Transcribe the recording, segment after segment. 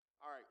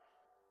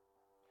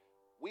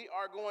We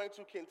are going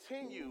to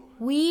continue.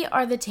 We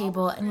are the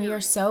table, and we are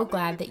so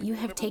glad that you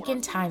have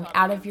taken time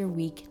out of your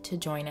week to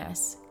join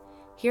us.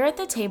 Here at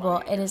the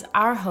table, it is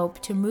our hope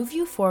to move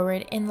you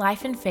forward in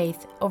life and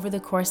faith over the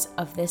course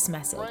of this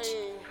message.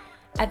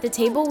 At the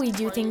table, we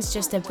do things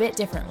just a bit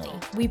differently.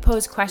 We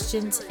pose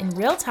questions in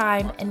real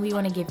time, and we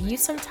want to give you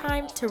some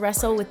time to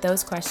wrestle with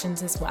those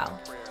questions as well.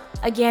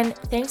 Again,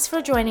 thanks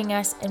for joining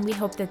us, and we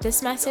hope that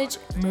this message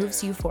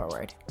moves you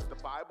forward. The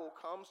Bible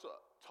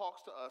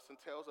talks to us and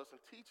tells us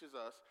and teaches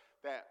us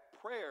that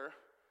prayer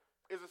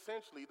is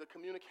essentially the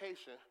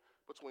communication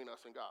between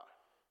us and God.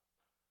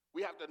 We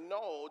have to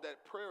know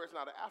that prayer is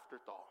not an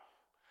afterthought.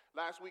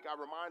 Last week I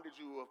reminded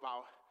you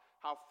about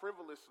how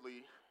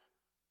frivolously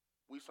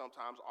we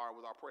sometimes are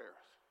with our prayers.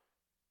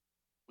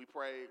 We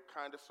pray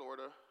kind of,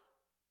 sort of,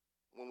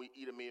 when we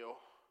eat a meal.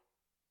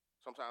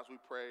 Sometimes we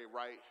pray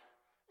right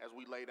as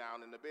we lay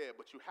down in the bed.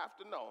 But you have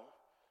to know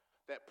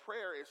that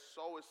prayer is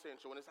so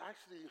essential, and it's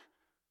actually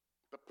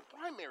the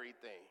primary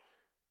thing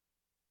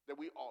that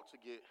we ought to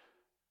get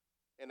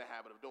in the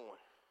habit of doing.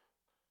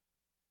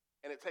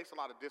 And it takes a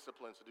lot of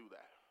discipline to do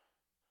that.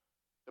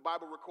 The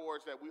Bible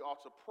records that we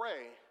ought to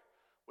pray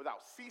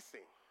without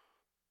ceasing.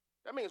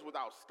 That means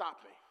without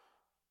stopping.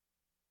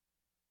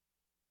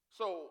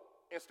 So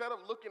instead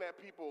of looking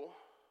at people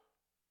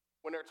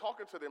when they're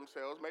talking to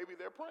themselves, maybe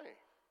they're praying.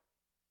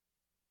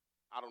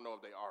 I don't know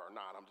if they are or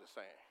not, I'm just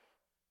saying.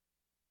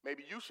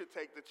 Maybe you should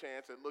take the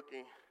chance at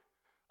looking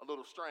a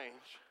little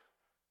strange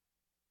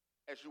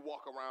as you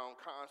walk around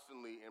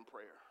constantly in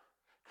prayer,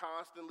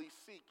 constantly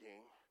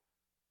seeking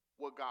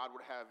what God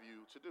would have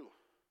you to do.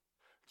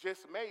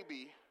 Just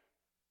maybe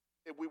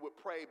if we would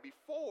pray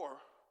before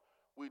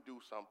we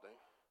do something,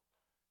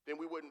 then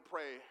we wouldn't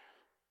pray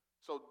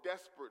so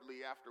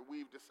desperately after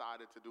we've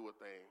decided to do a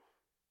thing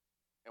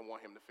and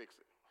want him to fix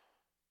it.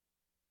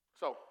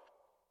 So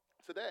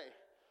today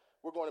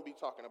we're going to be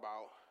talking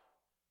about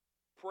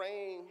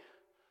praying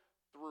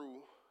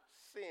through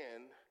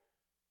sin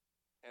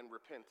and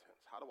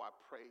repentance. How do I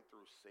pray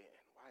through sin?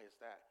 Why is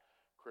that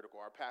critical?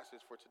 Our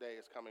passage for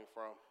today is coming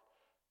from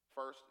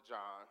 1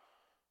 John,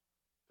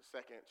 the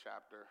 2nd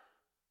chapter.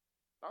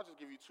 I'll just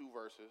give you 2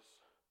 verses.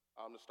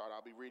 To start,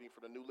 I'll be reading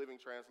from the New Living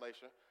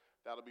Translation.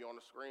 That'll be on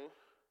the screen.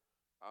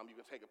 You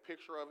can take a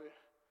picture of it,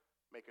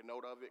 make a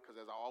note of it,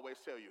 because as I always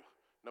tell you,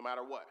 no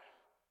matter what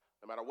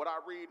I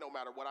read, no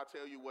matter what I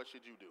tell you, what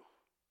should you do?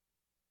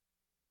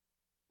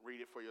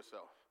 Read it for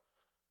yourself.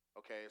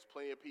 Okay, there's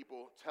plenty of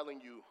people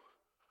telling you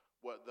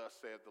what thus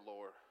saith the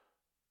Lord,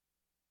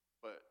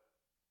 but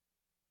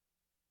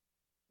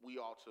we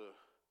ought to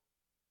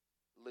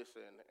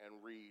listen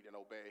and read and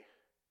obey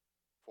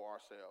for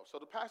ourselves.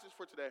 So the passage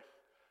for today,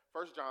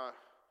 1 John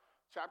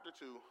chapter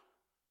 2,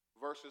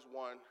 verses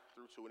 1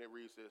 through 2, and it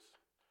reads this.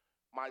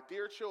 My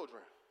dear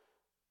children,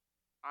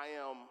 I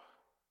am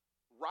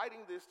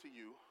writing this to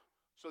you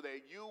so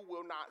that you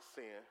will not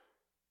sin.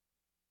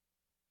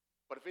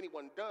 But if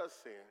anyone does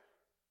sin,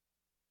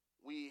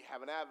 we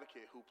have an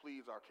advocate who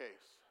pleads our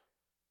case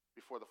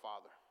before the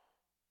Father.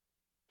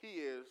 He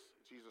is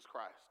Jesus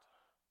Christ,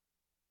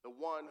 the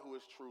one who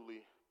is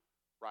truly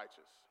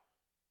righteous.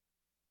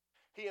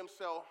 He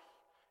himself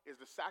is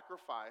the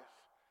sacrifice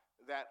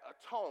that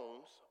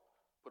atones,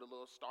 put a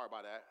little star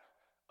by that,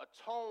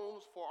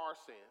 atones for our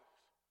sins.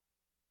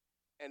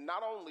 And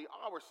not only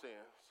our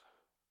sins,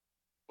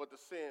 but the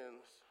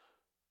sins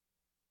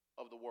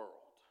of the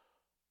world.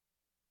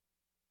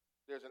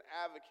 There's an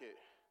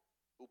advocate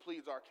who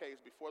pleads our case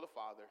before the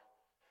Father.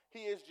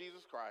 He is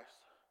Jesus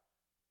Christ,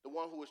 the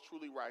one who is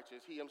truly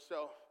righteous. He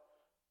himself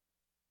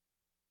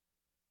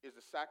is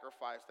the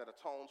sacrifice that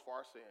atones for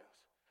our sins.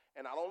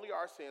 And not only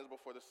our sins,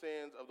 but for the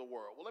sins of the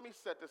world. Well, let me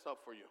set this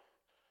up for you.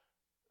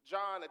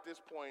 John at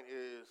this point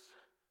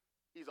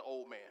he's an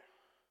old man.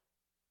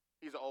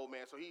 He's an old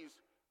man, so he's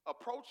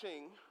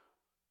approaching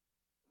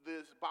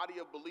this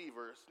body of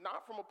believers,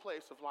 not from a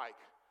place of like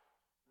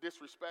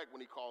disrespect when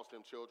he calls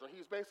them children.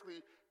 He's basically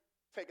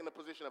taking the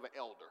position of an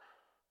elder.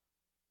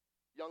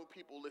 Young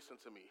people, listen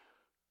to me.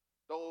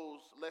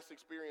 Those less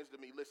experienced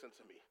than me, listen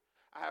to me.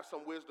 I have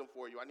some wisdom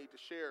for you. I need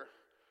to share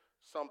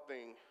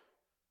something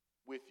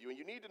with you. And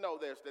you need to know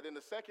this, that in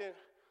the 2nd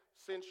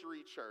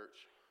century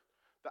church,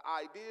 the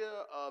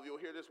idea of,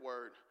 you'll hear this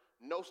word,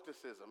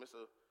 Gnosticism. It's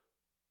a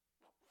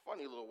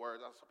funny little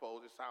word, I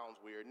suppose. It sounds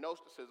weird.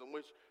 Gnosticism,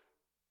 which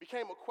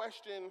became a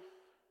question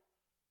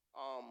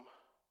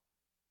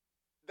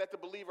that the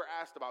believer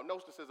asked about.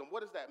 Gnosticism,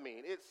 what does that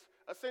mean? It's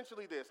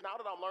essentially this.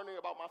 Now that I'm learning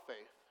about my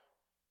faith,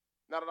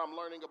 now that I'm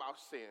learning about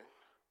sin,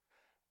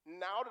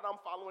 now that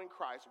I'm following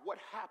Christ, what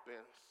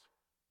happens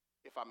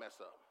if I mess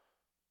up?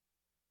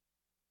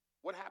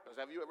 What happens?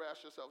 Have you ever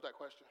asked yourself that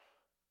question?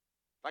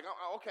 Like,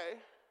 okay,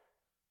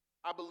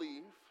 I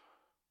believe,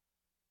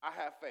 I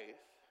have faith,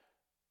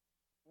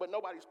 but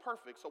nobody's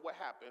perfect, so what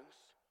happens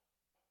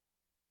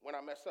when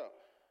I mess up?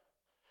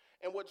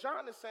 And what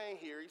John is saying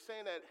here, he's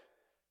saying that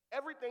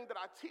everything that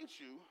I teach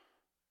you,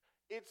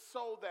 it's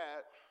so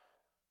that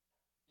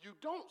you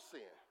don't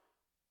sin.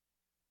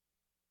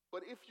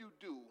 But if you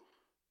do,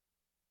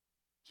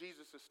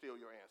 Jesus is still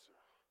your answer.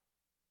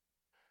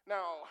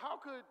 Now, how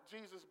could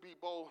Jesus be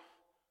both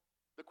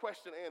the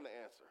question and the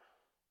answer?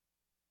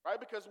 Right?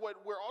 Because what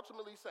we're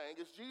ultimately saying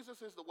is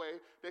Jesus is the way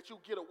that you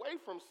get away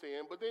from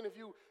sin, but then if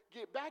you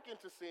get back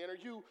into sin or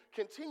you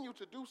continue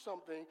to do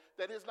something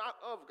that is not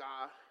of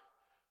God,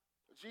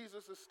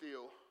 Jesus is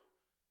still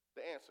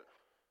the answer.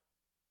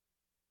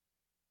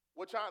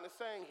 What John is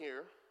saying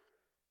here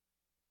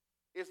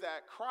is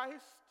that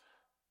Christ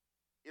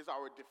is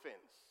our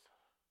defense.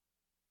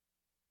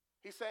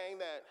 He's saying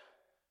that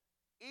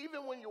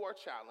even when you are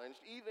challenged,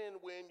 even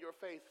when your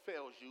faith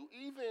fails you,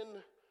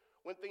 even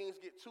when things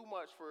get too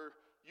much for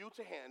you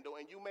to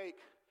handle and you make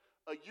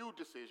a you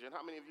decision.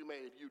 How many of you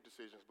made you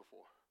decisions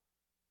before?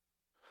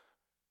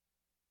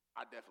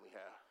 I definitely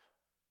have.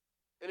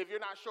 And if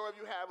you're not sure if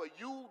you have, a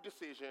you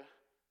decision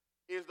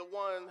is the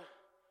one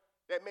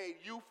that made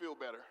you feel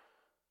better.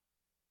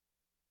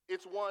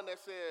 It's one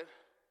that said,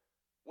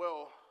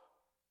 well,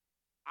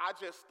 I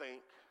just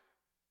think,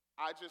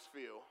 I just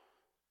feel,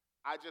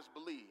 I just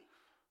believe.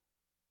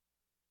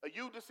 A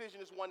you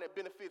decision is one that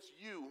benefits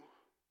you,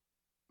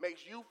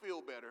 makes you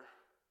feel better,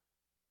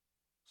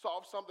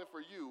 solve something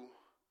for you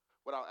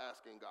without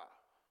asking God.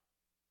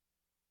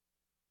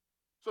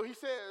 So he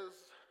says,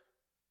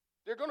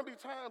 there are going to be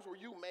times where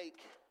you make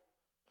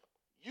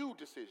you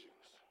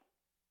decisions,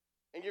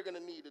 and you're going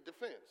to need a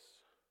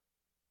defense.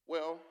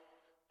 Well,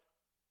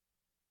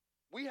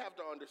 we have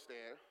to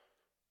understand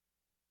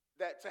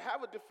that to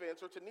have a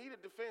defense or to need a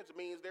defense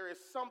means there is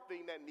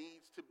something that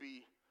needs to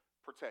be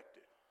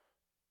protected.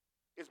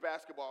 It's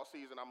basketball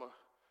season. I'm a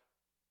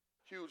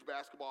huge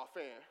basketball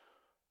fan.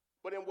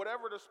 But in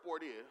whatever the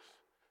sport is,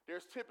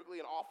 there's typically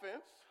an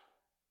offense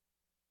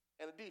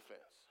and a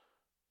defense.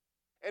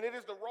 And it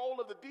is the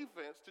role of the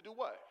defense to do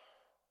what?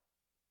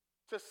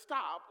 To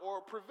stop or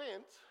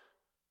prevent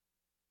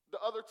the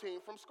other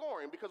team from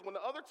scoring. Because when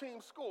the other team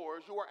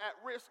scores, you are at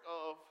risk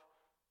of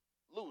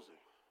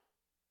losing.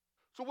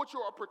 So what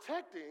you are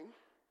protecting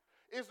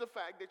is the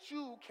fact that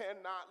you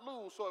cannot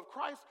lose. So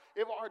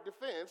if our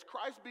defense,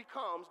 Christ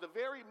becomes the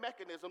very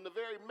mechanism, the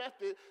very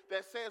method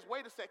that says,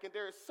 wait a second,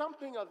 there is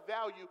something of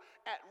value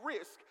at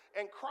risk,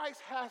 and Christ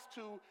has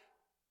to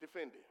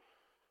defend it.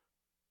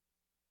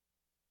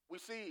 We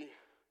see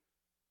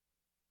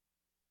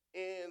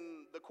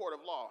in the court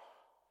of law,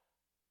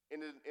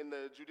 in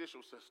the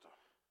judicial system,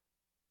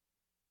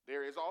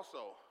 there is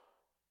also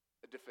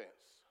a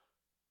defense.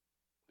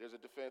 There's a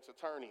defense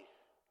attorney.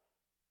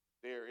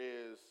 There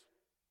is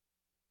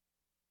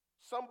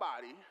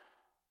somebody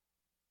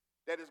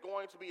that is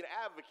going to be an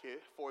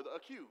advocate for the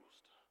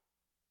accused,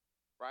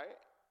 right?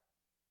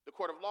 The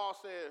court of law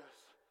says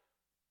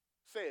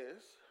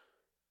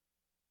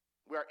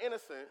we are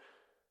innocent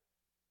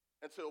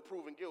until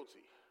proven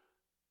guilty.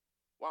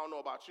 Well, I don't know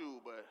about you,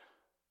 but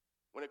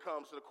when it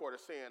comes to the court of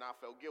sin, I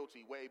felt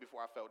guilty way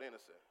before I felt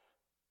innocent.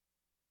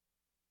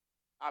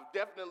 I've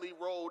definitely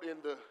rolled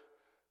in the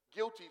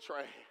guilty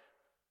train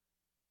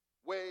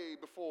way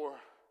before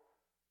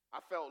I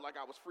felt like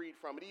I was freed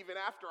from it. Even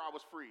after I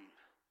was freed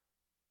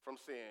from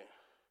sin,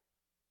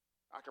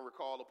 I can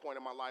recall a point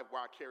in my life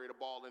where I carried a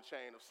ball and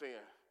chain of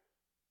sin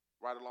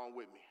right along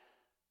with me,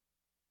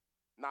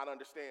 not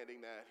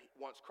understanding that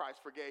once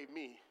Christ forgave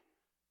me,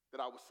 that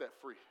I was set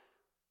free.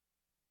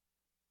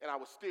 And I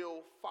was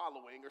still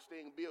following or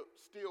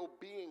still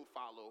being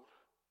followed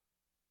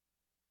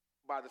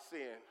by the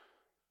sin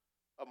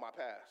of my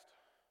past.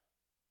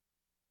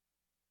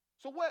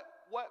 So what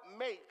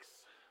makes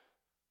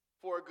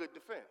for a good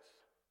defense?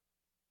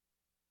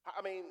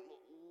 I mean,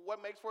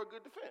 what makes for a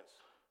good defense?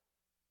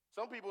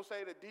 Some people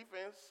say that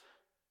defense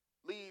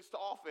leads to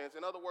offense.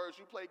 In other words,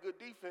 you play good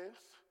defense,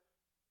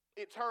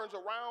 it turns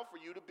around for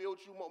you to build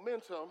you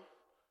momentum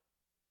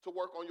to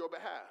work on your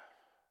behalf.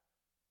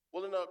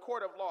 Well, in a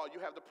court of law,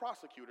 you have the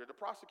prosecutor. The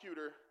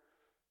prosecutor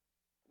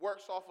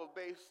works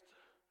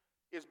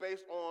is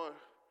based on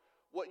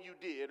what you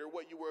did or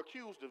what you were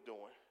accused of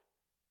doing.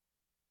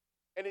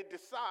 And it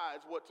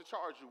decides what to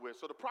charge you with.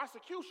 So the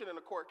prosecution in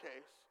a court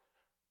case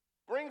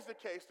brings the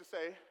case to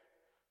say,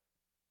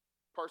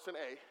 person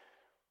A,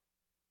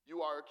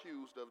 you are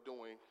accused of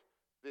doing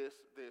this,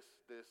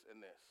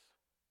 and this.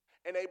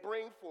 And they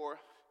bring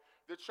forth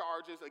the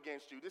charges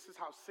against you. This is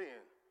how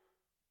sin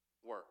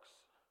works.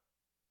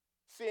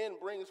 Sin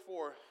brings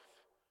forth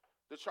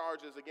the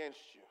charges against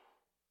you.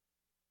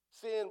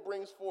 Sin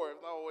brings forth,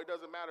 no, it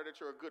doesn't matter that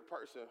you're a good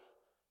person.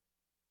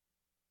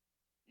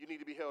 You need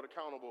to be held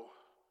accountable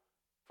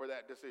for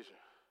that decision.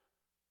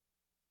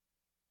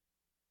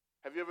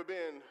 Have you ever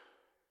been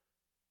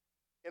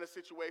in a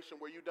situation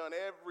where you've done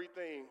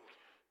everything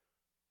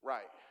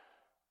right,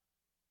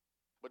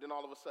 but then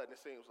all of a sudden it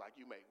seems like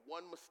you made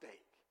one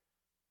mistake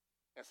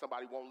and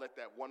somebody won't let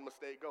that one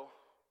mistake go?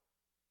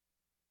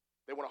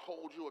 They want to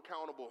hold you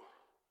accountable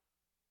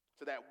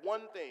to that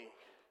one thing,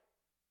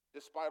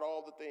 despite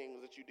all the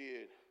things that you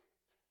did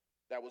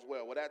that was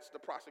well. Well, that's the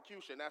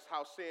prosecution. That's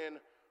how sin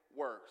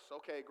works.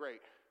 Okay,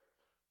 great.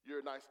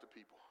 You're nice to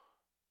people.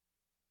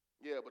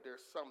 Yeah, but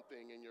there's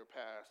something in your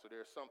past or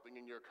there's something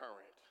in your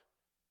current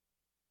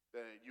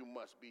that you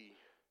must be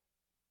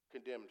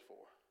condemned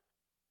for.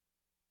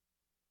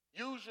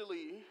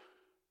 Usually,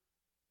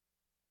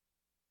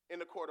 in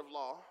the court of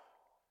law,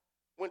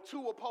 when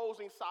two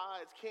opposing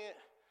sides can't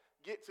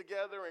get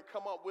together and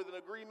come up with an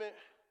agreement,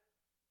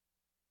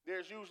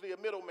 there's usually a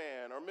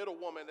middleman or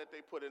middlewoman that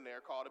they put in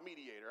there called a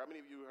mediator. How many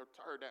of you have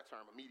heard that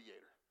term, a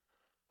mediator?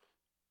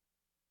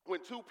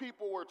 When two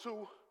people or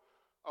two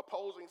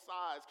opposing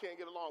sides can't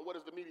get along, what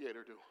does the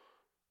mediator do?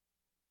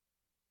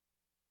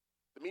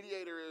 The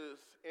mediator is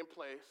in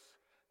place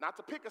not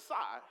to pick a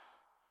side,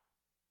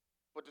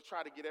 but to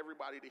try to get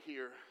everybody to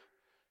hear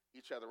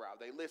each other out.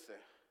 They listen,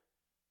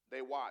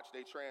 they watch,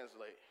 they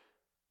translate,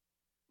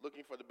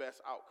 looking for the best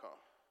outcome.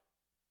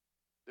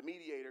 The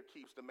mediator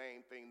keeps the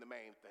main thing the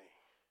main thing.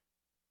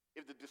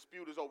 If the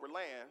dispute is over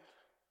land,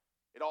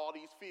 all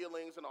these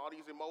feelings and all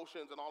these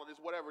emotions and all of this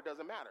whatever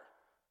doesn't matter.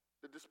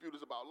 The dispute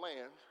is about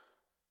land.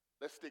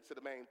 Let's stick to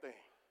the main thing.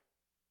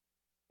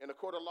 In the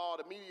court of law,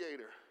 the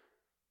mediator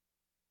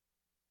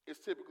is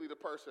typically the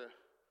person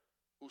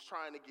who's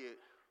trying to get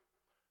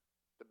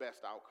the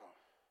best outcome.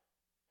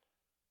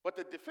 But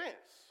the defense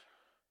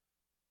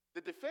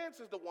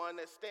is the one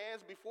that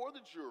stands before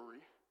the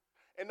jury,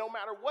 and no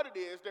matter what it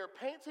is, they're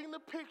painting the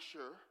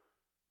picture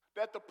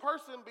that the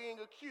person being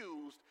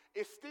accused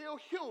is still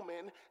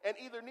human and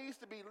either needs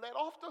to be let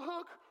off the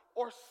hook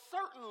or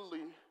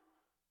certainly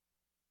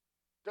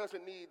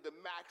doesn't need the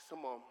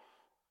maximum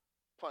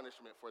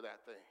punishment for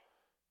that thing.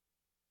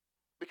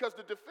 Because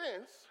the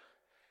defense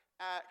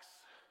acts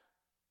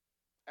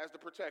as the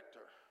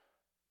protector.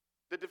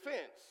 The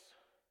defense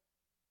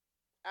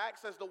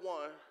acts as the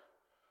one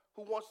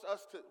who wants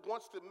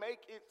to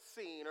make it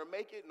seen or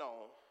make it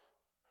known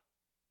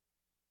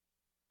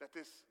that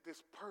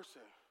this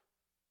person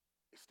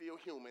is still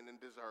human and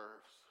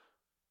deserves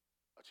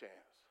a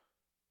chance.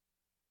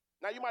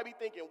 Now you might be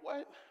thinking,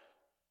 what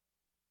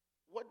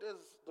does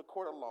the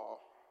court of law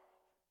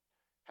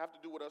have to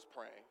do with us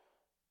praying?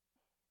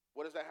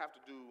 What does that have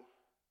to do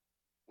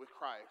with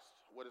Christ?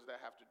 What does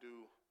that have to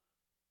do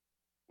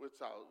with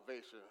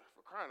salvation?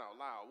 For crying out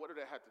loud, what does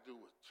that have to do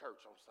with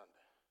church on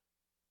Sunday?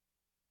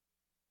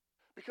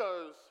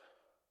 Because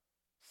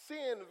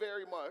sin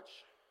very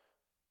much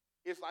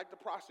is like the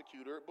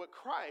prosecutor, but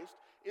Christ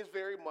is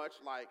very much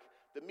like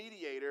the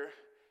mediator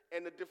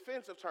and the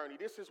defense attorney.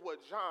 This is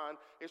what John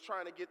is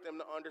trying to get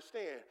them to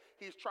understand.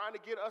 He's trying to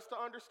get us to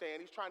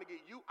understand. He's trying to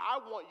get you, I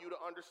want you to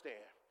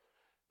understand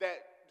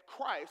that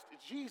Christ,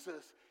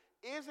 Jesus,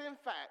 is in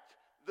fact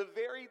the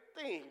very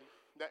thing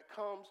that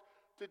comes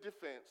to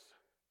defense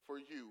for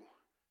you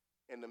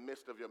in the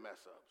midst of your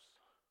mess ups.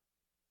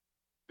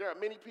 There are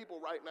many people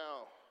right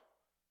now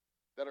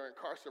that are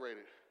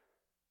incarcerated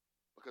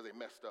because they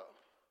messed up.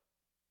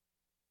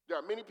 There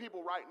are many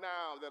people right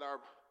now that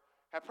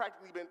have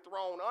practically been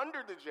thrown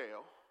under the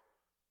jail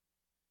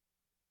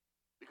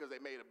because they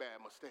made a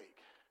bad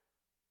mistake.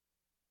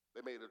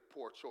 They made a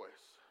poor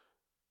choice.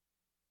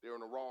 They were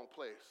in the wrong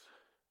place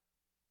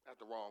at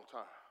the wrong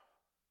time.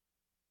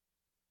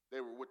 They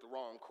were with the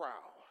wrong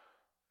crowd.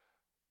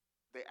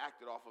 They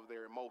acted off of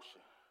their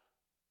emotion.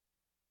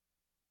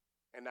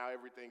 And now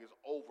everything is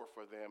over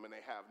for them and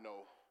they have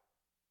no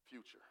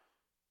future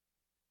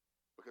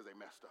because they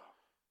messed up.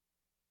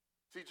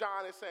 See,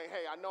 John is saying,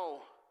 hey, I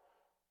know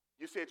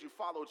you said you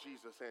follow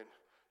Jesus and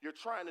you're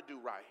trying to do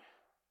right.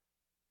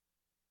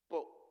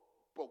 But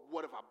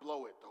what if I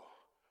blow it though?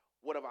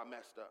 What if I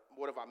messed up?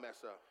 What if I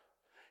mess up?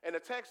 And the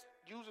text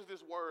uses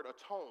this word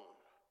atone.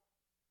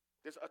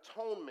 This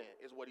atonement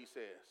is what he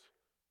says.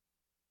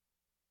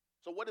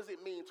 So what does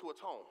it mean to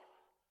atone?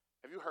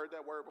 Have you heard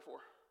that word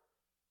before?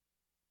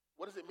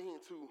 What does it mean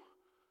to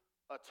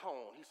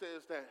atone? He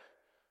says that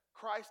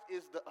Christ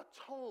is the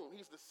atone.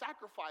 He's the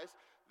sacrifice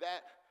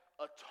that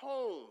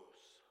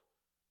atones.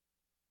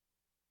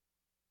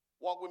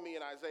 Walk with me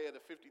in Isaiah,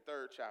 the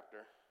 53rd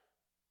chapter,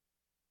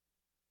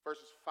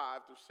 verses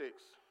 5 through 6.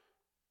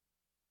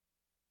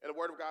 And the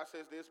word of God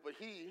says this, but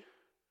he,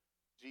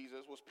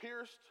 Jesus, was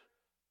pierced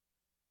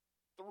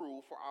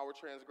through for our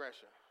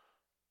transgression.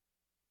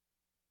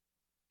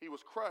 He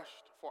was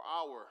crushed for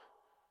our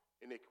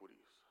iniquities.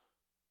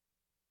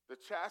 The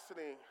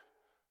chastening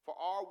for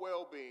our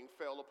well-being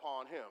fell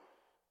upon him.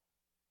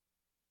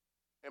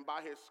 And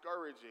by his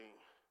scourging,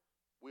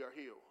 we are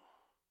healed.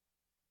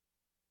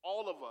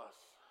 All of us,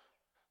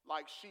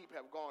 like sheep,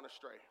 have gone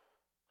astray.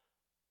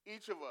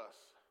 Each of us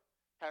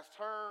has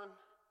turned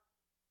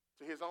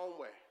to his own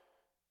way.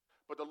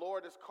 But the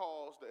Lord has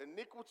caused the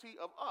iniquity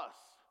of us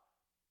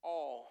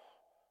all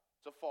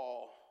to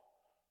fall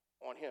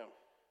on him.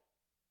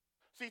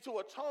 See, to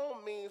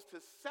atone means to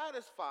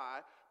satisfy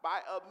by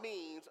a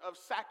means of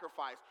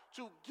sacrifice,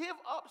 to give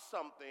up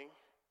something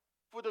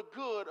for the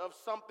good of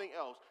something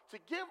else, to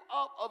give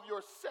up of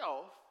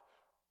yourself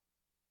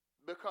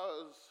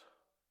because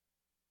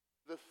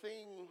the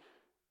thing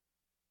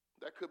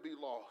that could be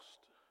lost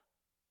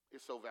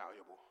is so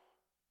valuable.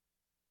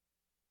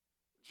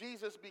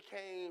 Jesus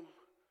became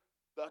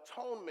the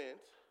atonement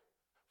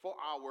for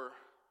our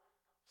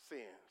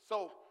sins.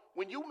 So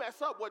when you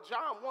mess up, what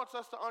John wants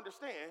us to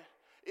understand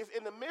is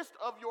in the midst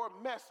of your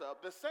mess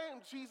up, the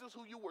same Jesus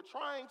who you were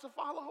trying to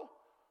follow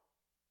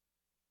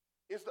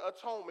is the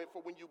atonement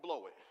for when you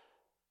blow it.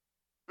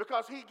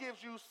 Because he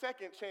gives you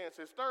second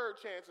chances, third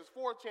chances,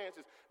 fourth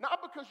chances,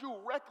 not because you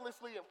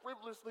recklessly and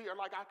frivolously are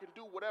like, I can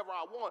do whatever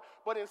I want,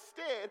 but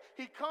instead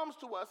he comes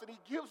to us and he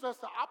gives us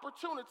the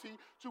opportunity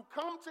to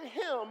come to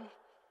him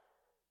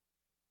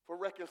for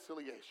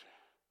reconciliation,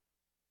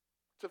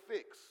 to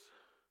fix,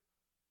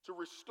 to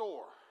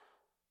restore,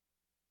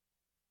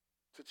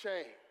 to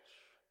change,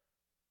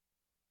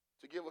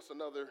 to give us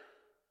another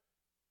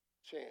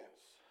chance.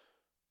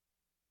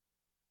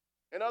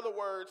 In other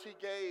words, he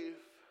gave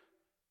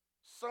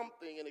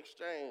something in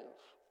exchange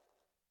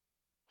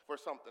for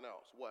something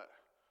else. What?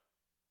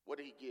 What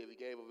did he give? He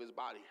gave of his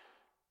body.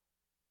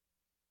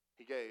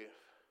 He gave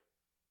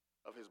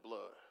of his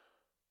blood.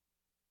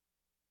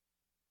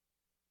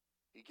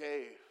 He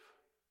gave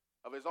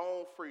of his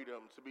own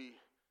freedom to be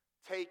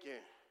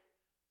taken,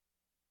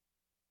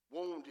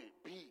 wounded,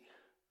 beat.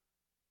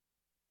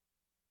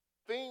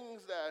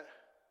 Things that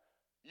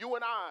you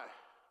and I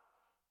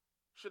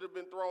should have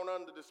been thrown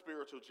under the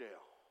spiritual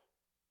jail.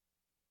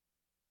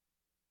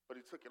 But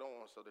he took it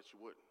on so that you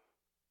wouldn't.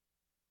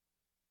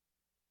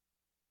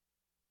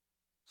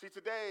 See,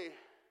 today,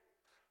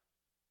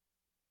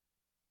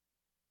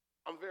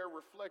 I'm very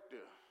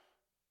reflective.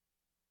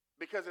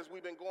 Because as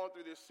we've been going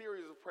through this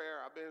series of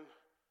prayer, I've been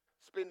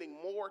spending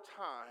more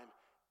time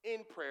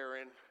in prayer,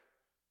 and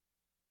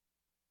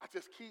I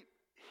just keep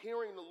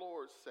hearing the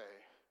Lord say,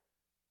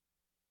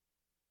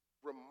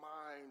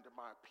 remind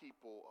my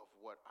people of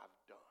what I've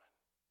done.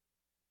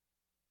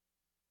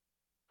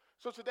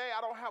 So today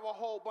I don't have a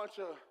whole bunch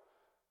of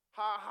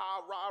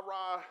ha-ha,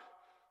 rah-rah,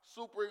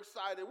 super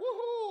excited,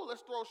 woohoo,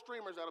 let's throw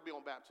streamers that'll be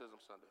on Baptism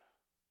Sunday.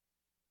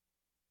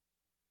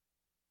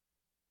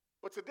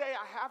 But today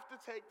I have to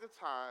take the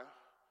time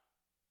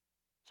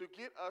to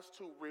get us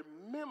to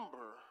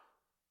remember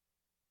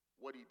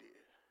what he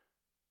did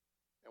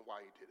and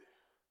why he did it.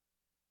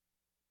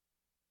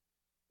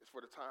 It's for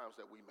the times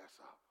that we mess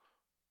up.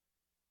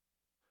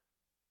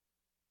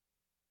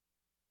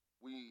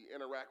 We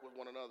interact with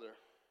one another,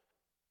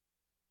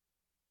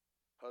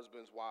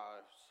 husbands,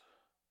 wives,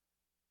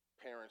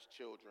 parents,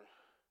 children,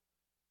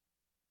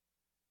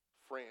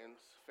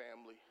 friends,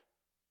 family,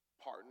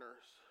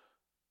 partners,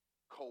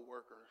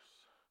 co-workers.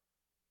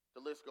 The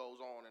list goes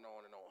on and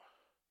on and on.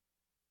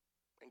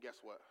 And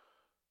guess what?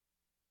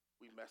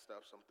 We've messed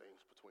up some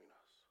things between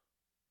us.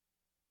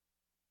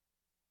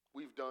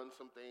 We've done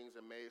some things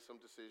and made some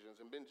decisions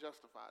and been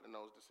justified in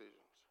those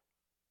decisions.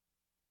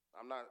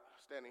 I'm not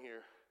standing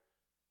here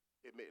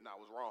admitting I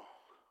was wrong.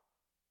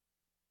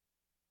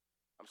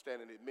 I'm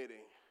standing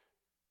admitting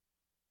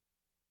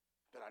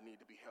that I need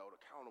to be held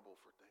accountable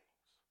for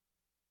things.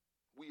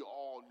 We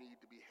all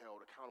need to be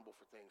held accountable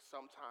for things.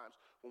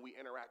 Sometimes when we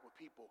interact with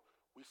people,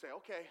 we say,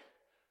 okay,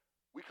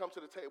 we come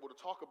to the table to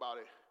talk about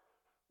it.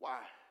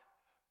 Why?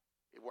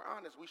 If we're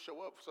honest, we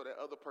show up so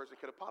that other person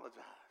can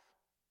apologize.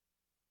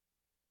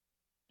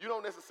 You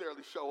don't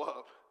necessarily show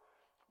up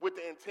with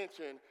the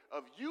intention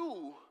of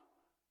you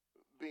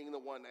being the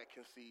one that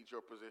concedes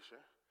your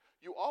position.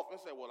 You often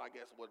say, well, I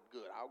guess what's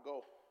good, I'll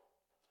go.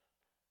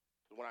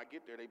 When I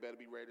get there, they better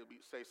be ready to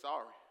say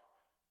sorry.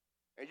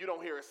 And you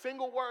don't hear a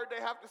single word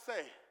they have to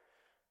say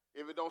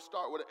if it don't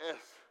start with an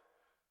S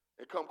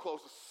and come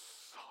close to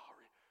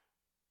sorry.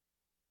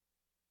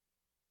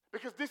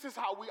 Because this is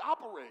how we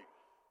operate.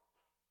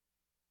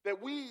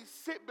 That we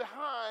sit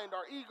behind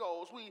our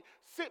egos, we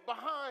sit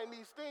behind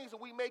these things,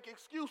 and we make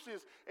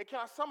excuses. And can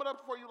I sum it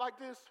up for you like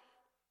this?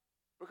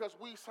 Because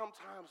we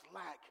sometimes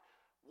lack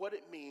what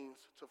it means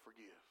to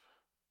forgive.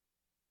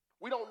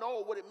 We don't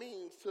know what it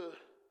means to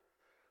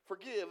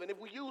forgive. And if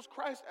we use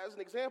Christ as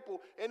an example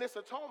in this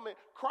atonement,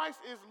 Christ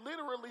is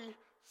literally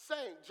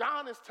saying,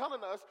 John is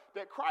telling us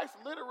that Christ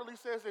literally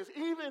says this,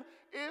 even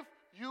if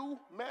you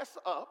mess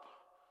up,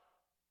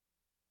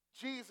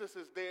 Jesus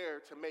is there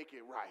to make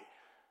it right.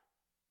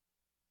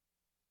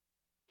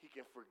 He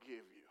can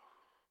forgive you.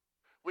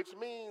 Which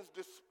means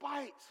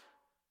despite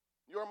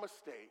your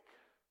mistake,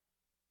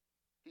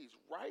 he's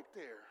right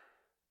there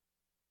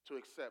to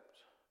accept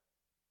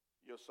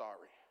your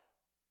sorry.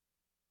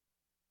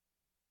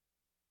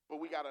 But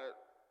we got to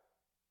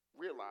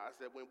realize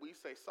that when we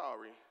say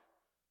sorry,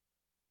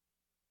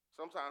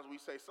 sometimes we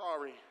say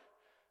sorry,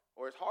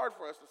 or it's hard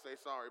for us to say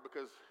sorry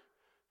because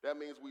that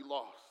means we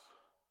lost.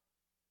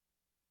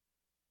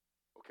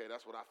 Okay,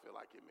 that's what I feel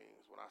like it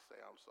means when I say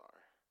I'm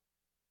sorry.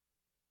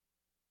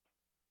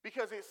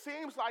 Because it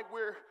seems like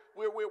we're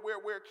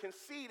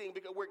conceding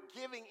because we're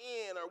giving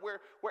in or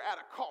we're at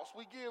a cost.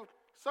 We give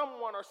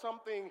someone or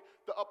something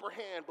the upper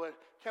hand, but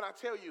can I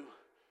tell you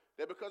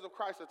that because of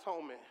Christ's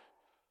atonement,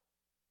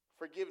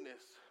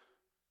 forgiveness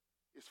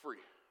is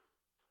free.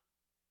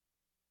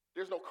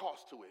 There's no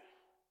cost to it.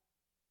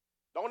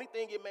 The only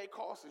thing it may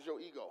cost is your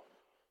ego.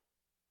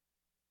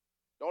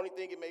 The only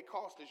thing it may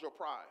cost is your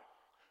pride.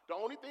 The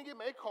only thing it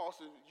may cost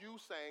is you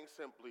saying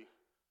simply,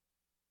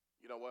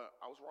 you know what,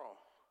 I was wrong.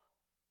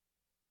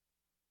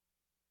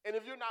 And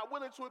if you're not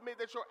willing to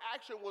admit that your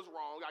action was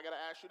wrong, I got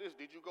to ask you this,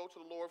 did you go to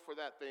the Lord for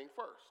that thing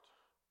first?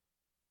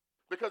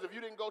 Because if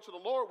you didn't go to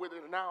the Lord with it,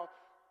 and now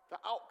the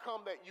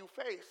outcome that you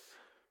face,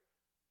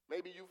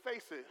 maybe you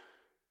face it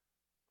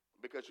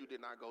because you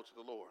did not go to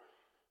the Lord.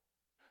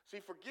 See,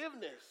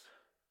 forgiveness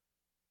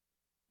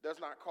does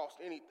not cost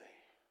anything.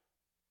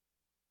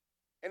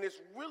 And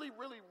it's really,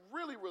 really,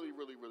 really, really,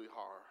 really, really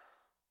hard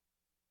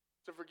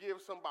to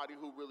forgive somebody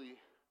who really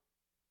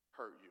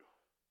hurt you.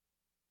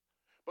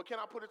 But can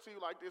I put it to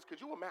you like this? Could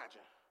you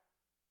imagine?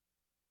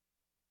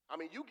 I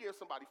mean, you give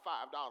somebody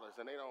 $5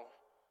 and they don't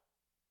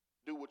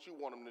do what you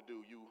want them to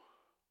do. You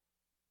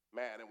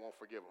mad and won't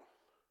forgive them.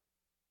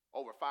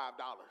 Over $5.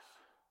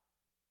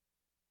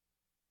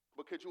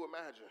 But could you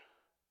imagine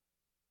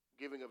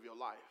giving of your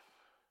life,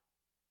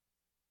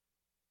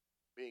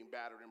 being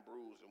battered and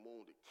bruised and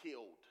wounded,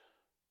 killed,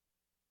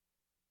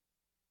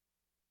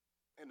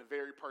 and the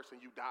very person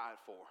you died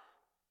for,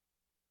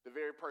 the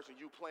very person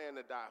you plan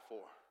to die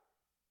for,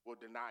 will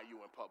deny you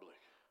in public,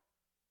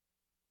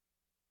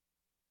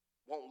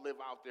 won't live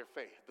out their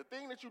faith. The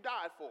thing that you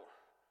died for,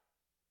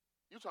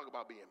 you talk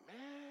about being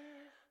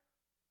mad.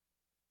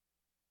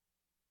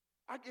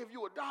 I give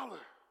you $1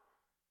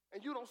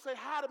 and you don't say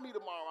hi to me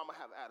tomorrow, I'm going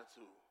to have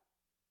attitude.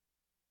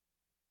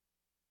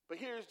 But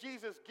here's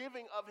Jesus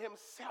giving of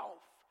himself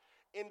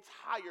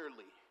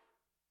entirely.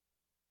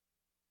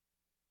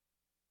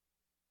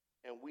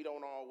 And we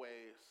don't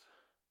always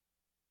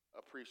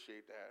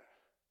appreciate that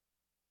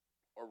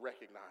or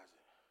recognize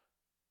it.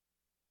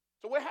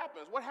 So what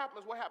happens? What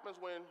happens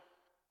when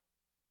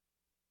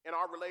in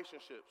our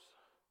relationships,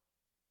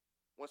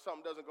 when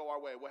something doesn't go our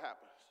way, what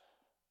happens?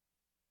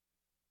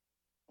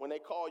 When they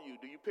call you,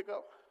 do you pick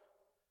up?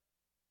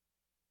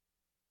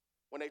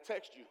 When they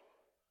text you,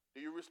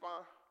 do you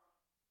respond?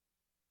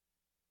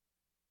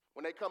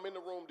 When they come in the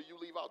room, do you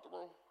leave out the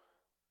room?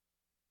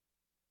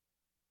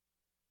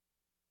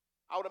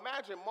 I would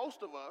imagine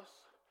most of us,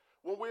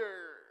 when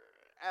we're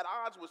at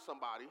odds with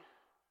somebody,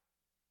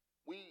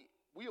 we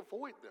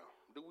avoid them,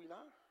 do we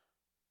not?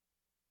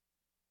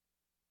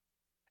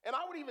 And I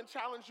would even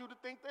challenge you to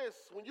think this.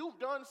 When you've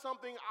done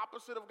something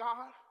opposite of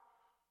God,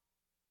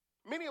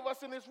 many of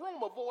us in this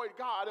room avoid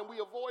God, and we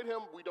avoid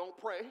him. We don't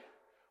pray.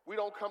 We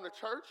don't come to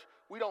church.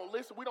 We don't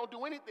listen. We don't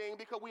do anything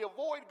because we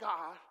avoid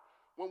God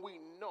when we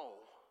know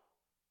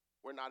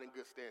we're not in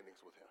good standings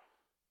with him.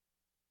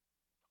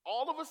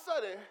 All of a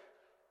sudden,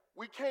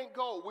 we can't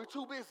go. We're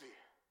too busy.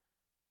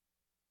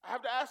 I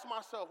have to ask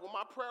myself, when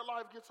my prayer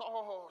life gets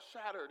all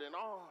shattered and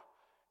all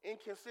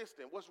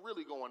inconsistent, what's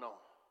really going on?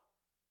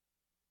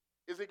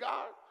 Is it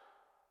God?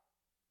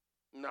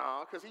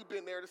 No, because he's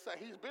been there to say,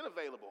 he's been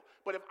available.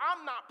 But if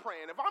I'm not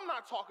praying, if I'm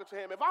not talking to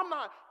him, if I'm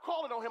not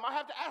calling on him, I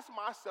have to ask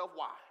myself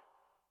why.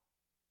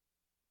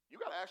 You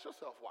got to ask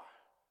yourself why.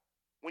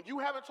 When you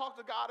haven't talked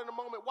to God in a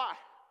moment, why?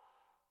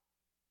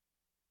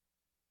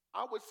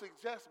 I would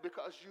suggest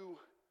because you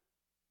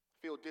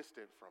feel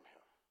distant from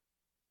him.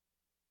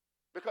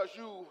 Because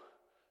you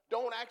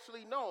don't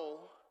actually know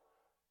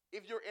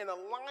if you're in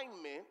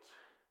alignment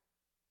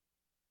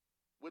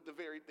with the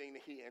very thing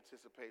that he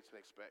anticipates and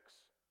expects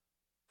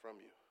from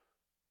you.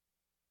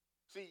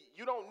 See,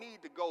 you don't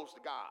need to ghost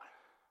God.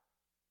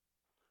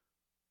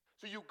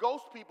 So you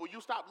ghost people,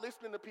 you stop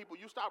listening to people,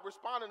 you stop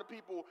responding to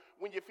people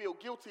when you feel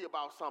guilty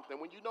about something,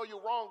 when you know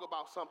you're wrong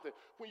about something,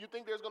 when you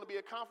think there's going to be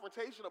a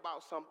confrontation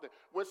about something,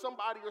 when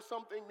somebody or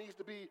something needs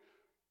to be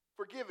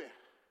forgiven.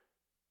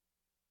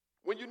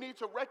 When you need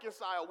to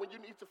reconcile, when you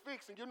need to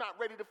fix and you're not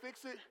ready to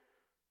fix it,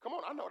 come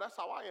on, I know that's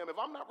how I am. If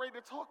I'm not ready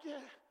to talk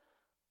yet,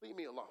 leave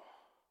me alone.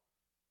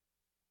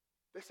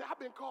 They say, I've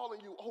been calling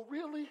you. Oh,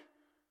 really?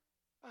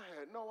 I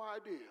had no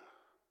idea.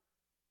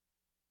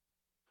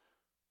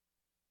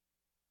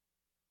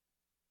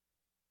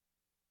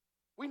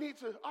 We need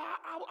to,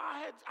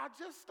 I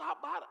just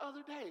stopped by the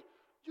other day.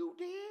 You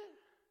did?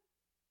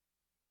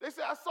 They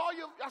said, I saw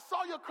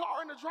your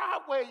car in the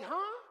driveway,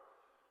 huh?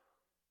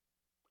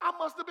 I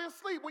must have been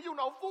asleep. Well, you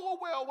know full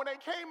well when they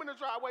came in the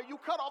driveway, you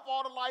cut off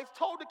all the lights,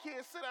 told the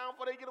kids sit down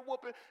before they get a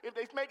whooping. If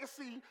they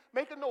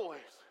make a noise.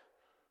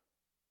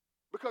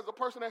 Because the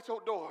person at your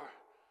door,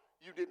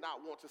 you did not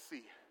want to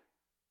see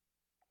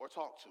or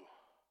talk to.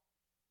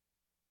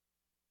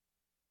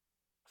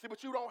 See,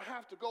 but you don't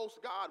have to ghost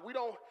God. We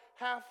don't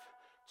have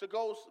to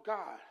ghost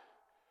God.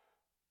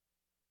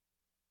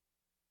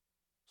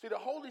 See, the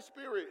Holy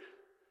Spirit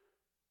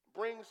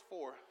brings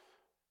forth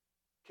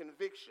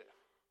conviction.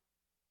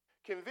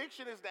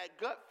 Conviction is that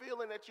gut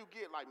feeling that you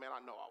get like, man, I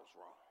know I was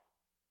wrong.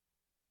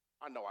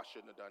 I know I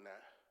shouldn't have done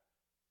that.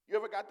 You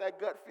ever got that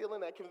gut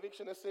feeling, that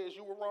conviction that says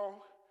you were wrong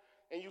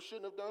and you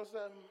shouldn't have done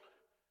something?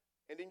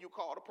 And then you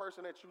call the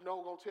person that you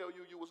know gonna tell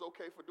you was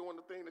okay for doing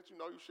the thing that you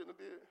know you shouldn't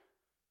have did?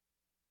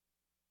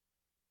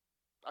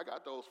 I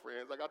got those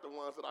friends. I got the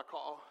ones that I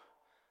call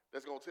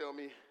that's gonna tell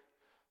me,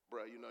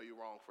 bruh, you know you're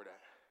wrong for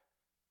that.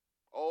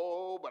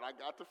 Oh, but I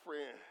got the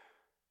friend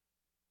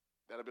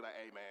that'll be like,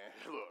 hey man,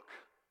 look.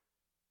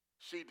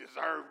 She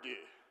deserved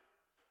it.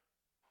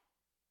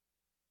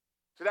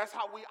 So that's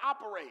how we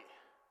operate.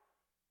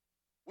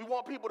 We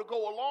want people to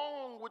go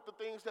along with the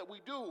things that we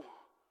do.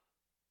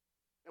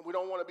 And we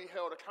don't want to be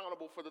held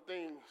accountable for the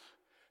things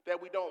that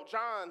we don't.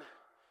 John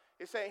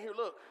is saying here,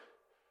 look,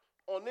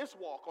 on this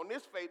walk, on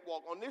this faith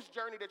walk, on this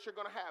journey that you're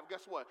going to have,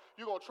 guess what?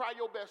 You're going to try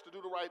your best to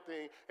do the right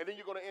thing, and then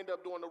you're going to end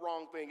up doing the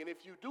wrong thing. And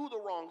if you do the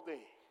wrong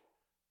thing,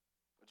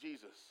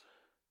 Jesus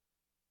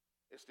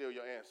is still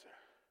your answer.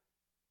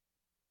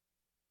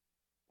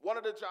 One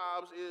of the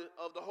jobs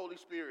of the Holy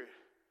Spirit,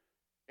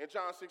 in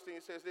John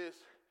 16 says this,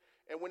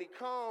 and when he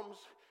comes,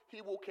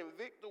 he will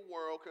convict the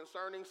world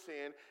concerning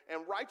sin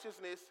and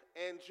righteousness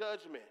and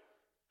judgment.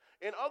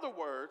 In other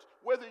words,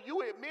 whether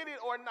you admit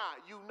it or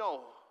not, you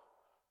know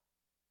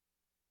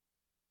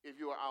if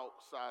you are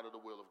outside of the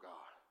will of God.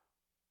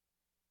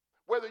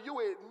 Whether you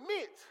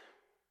admit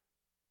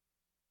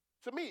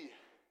to me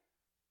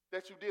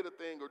that you did a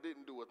thing or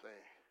didn't do a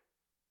thing,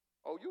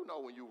 oh, you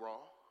know when you're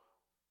wrong.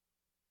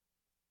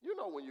 You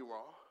know when you're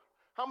wrong.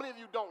 How many of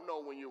you don't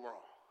know when you're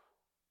wrong?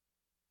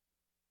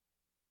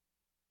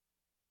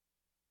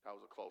 That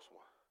was a close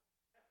one.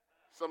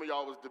 Some of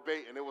y'all was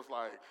debating. It was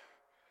like,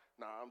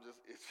 nah, I'm just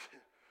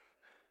itching.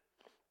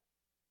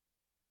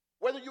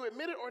 Whether you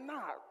admit it or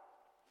not,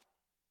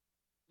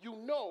 you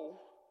know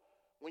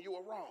when you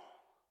are wrong.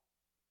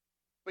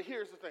 But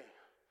here's the thing.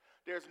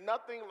 There's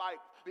nothing like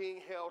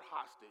being held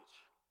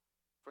hostage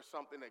for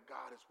something that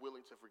God is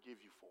willing to forgive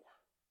you for.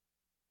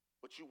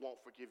 But you won't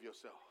forgive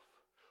yourself.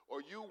 Or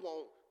you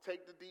won't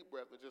take the deep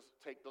breath and just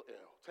take the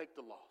L, take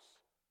the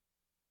loss.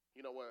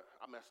 You know what?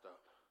 I messed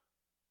up.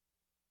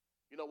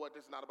 You know what?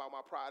 This is not about my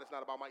pride. It's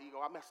not about my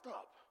ego. I messed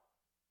up.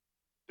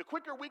 The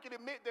quicker we can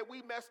admit that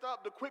we messed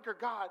up, the quicker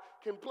God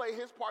can play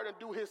his part and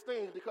do his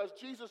thing, because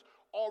Jesus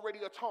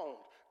already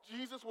atoned.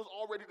 Jesus was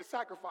already the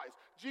sacrifice.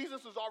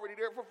 Jesus is already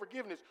there for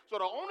forgiveness. So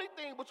the only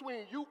thing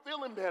between you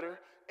feeling better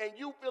and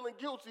you feeling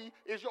guilty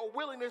is your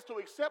willingness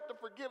to accept the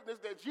forgiveness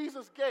that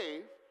Jesus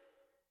gave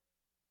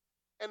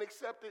and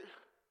accept it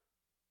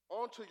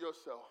onto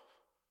yourself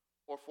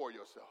or for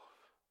yourself.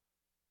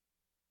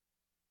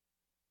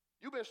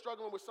 You've been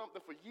struggling with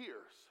something for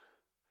years.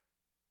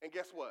 And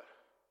guess what?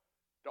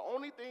 The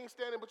only thing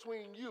standing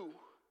between you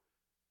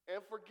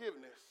and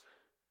forgiveness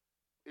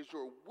is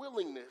your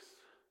willingness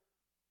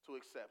to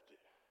accept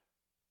it.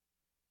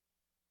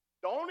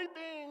 The only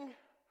thing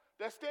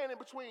that's standing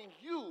between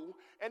you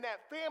and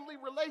that family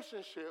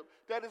relationship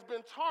that has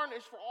been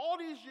tarnished for all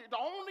these years, the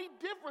only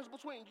difference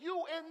between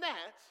you and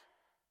that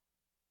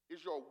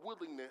is your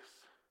willingness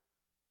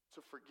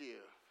to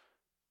forgive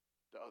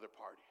the other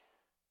party.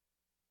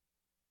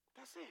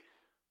 That's it.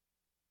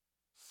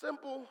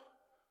 Simple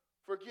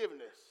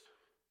forgiveness.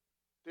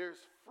 There's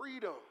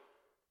freedom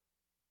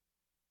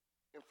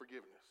in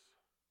forgiveness.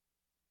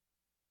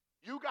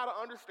 You got to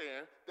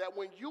understand that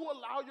when you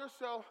allow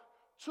yourself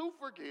to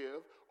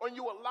forgive, or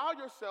you allow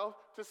yourself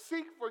to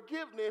seek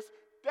forgiveness,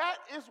 that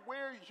is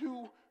where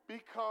you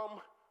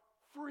become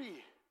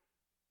free.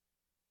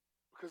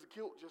 Because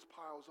guilt just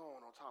piles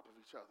on top of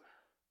each other.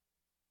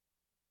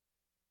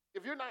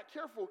 If you're not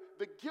careful,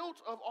 the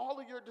guilt of all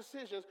of your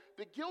decisions,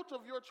 the guilt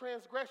of your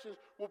transgressions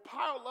will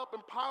pile up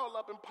and pile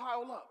up and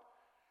pile up.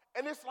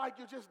 And it's like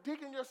you're just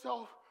digging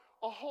yourself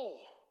a hole.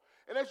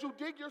 And as you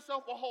dig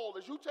yourself a hole,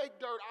 as you take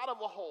dirt out of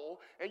a hole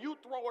and you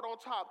throw it on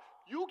top,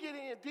 you get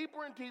in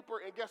deeper and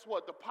deeper, and guess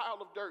what? The pile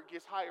of dirt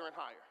gets higher and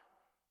higher.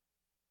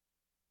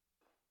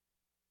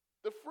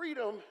 The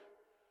freedom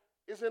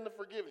is in the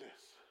forgiveness.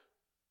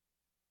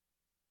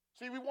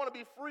 See, we want to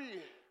be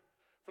free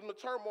from the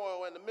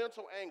turmoil and the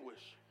mental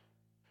anguish.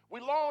 We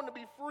long to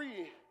be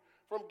free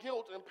from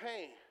guilt and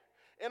pain.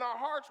 In our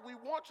hearts, we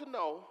want to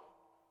know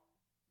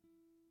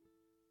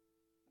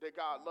that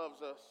God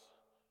loves us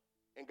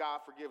and God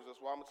forgives us.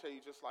 Well, I'm going to tell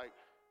you just like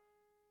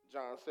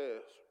John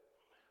says.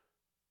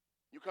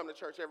 You come to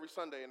church every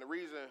Sunday, and the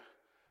reason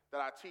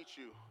that I teach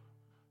you,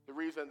 the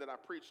reason that I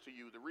preach to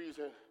you, the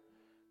reason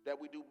that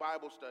we do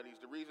Bible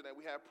studies, the reason that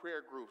we have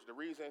prayer groups, the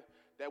reason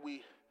that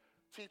we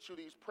teach you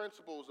these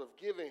principles of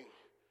giving,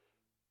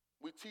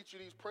 we teach you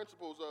these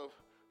principles of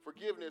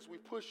forgiveness, we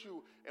push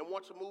you and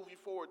want to move you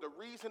forward. The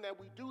reason that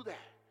we do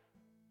that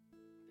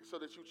is so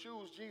that you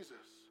choose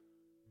Jesus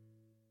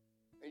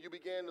and you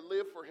begin to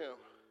live for him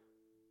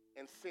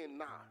and sin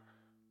not.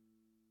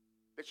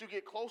 That you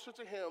get closer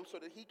to him so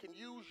that he can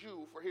use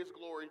you for his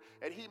glory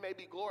and he may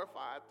be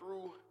glorified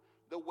through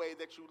the way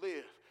that you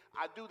live.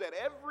 I do that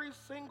every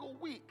single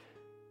week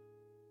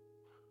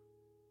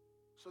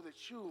so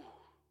that you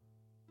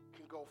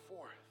can go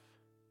forth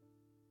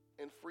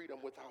in freedom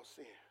without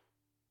sin.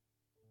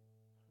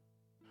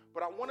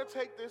 But I want to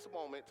take this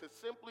moment to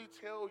simply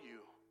tell you,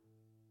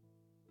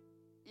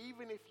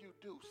 even if you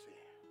do sin,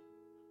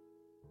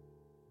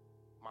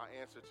 my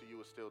answer to you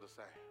is still the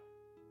same.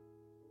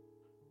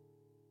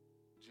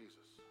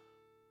 Jesus.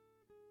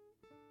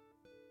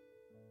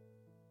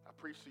 I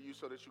preach to you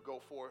so that you go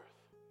forth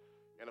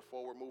in a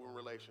forward-moving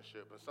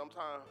relationship. And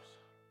sometimes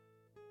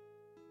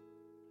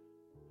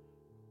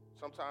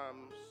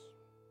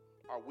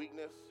our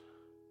weakness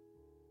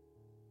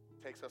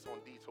takes us on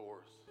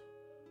detours.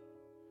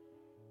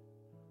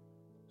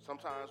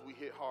 Sometimes we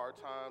hit hard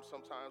times.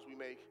 Sometimes we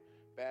make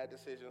bad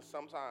decisions.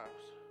 Sometimes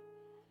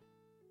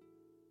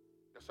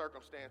the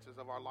circumstances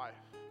of our life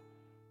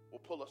will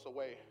pull us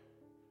away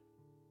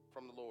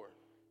from the Lord.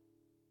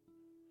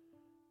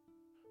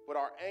 But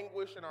our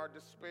anguish and our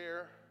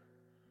despair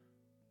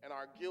and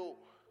our guilt,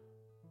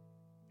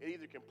 it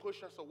either can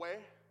push us away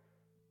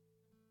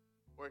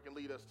or it can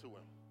lead us to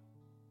him.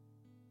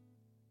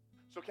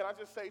 So can I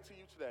just say to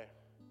you today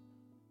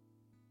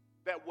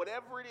that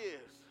whatever it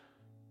is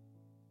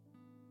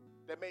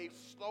that may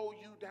slow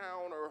you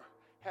down or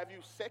have you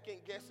second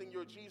guessing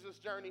your Jesus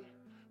journey,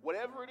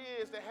 whatever it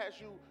is that has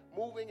you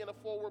moving in a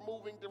forward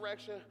moving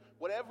direction,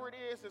 whatever it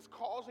is that's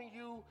causing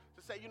you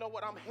to say, you know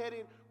what, I'm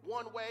headed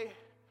one way,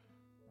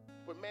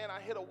 but man, I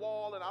hit a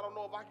wall and I don't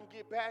know if I can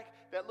get back.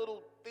 That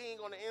little thing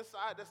on the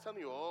inside that's telling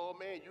you, oh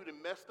man, you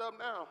done messed up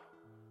now.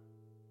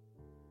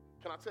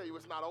 Can I tell you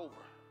it's not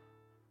over?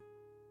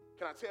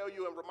 Can I tell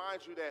you and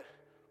remind you that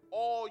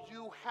all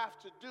you have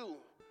to do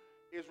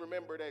is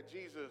remember that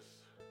Jesus,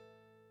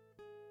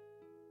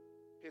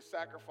 his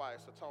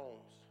sacrifice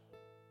atones.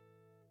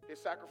 His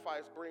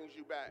sacrifice brings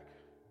you back.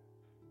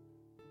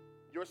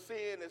 Your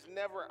sin is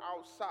never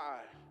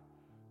outside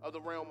of the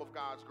realm of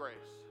God's grace.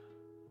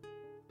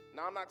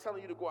 Now, I'm not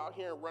telling you to go out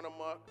here and run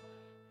amok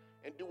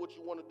and do what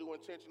you want to do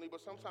intentionally,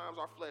 but sometimes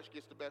our flesh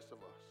gets the best of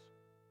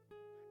us.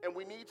 And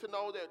we need to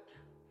know that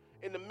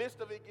in the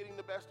midst of it getting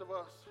the best of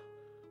us,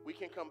 we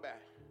can come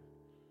back.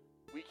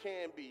 We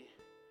can be,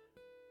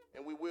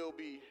 and we will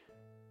be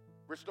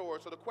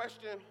restored. So the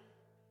question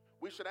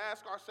we should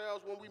ask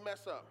ourselves when we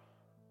mess up,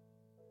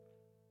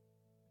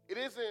 it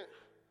isn't,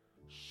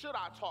 should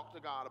I talk to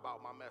God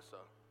about my mess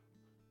up?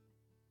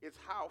 It's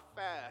how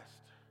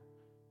fast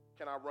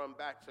can I run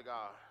back to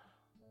God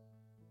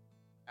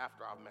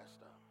after I've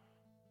messed up?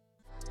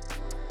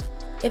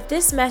 If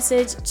this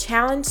message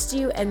challenged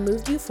you and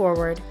moved you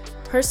forward,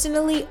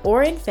 personally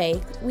or in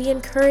faith, we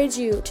encourage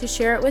you to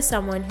share it with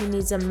someone who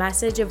needs a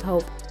message of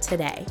hope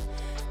today.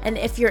 And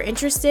if you're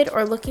interested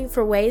or looking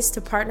for ways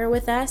to partner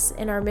with us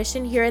in our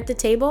mission here at The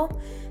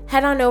Table,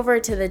 head on over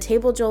to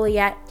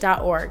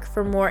thetablejoliet.org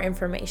for more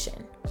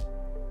information.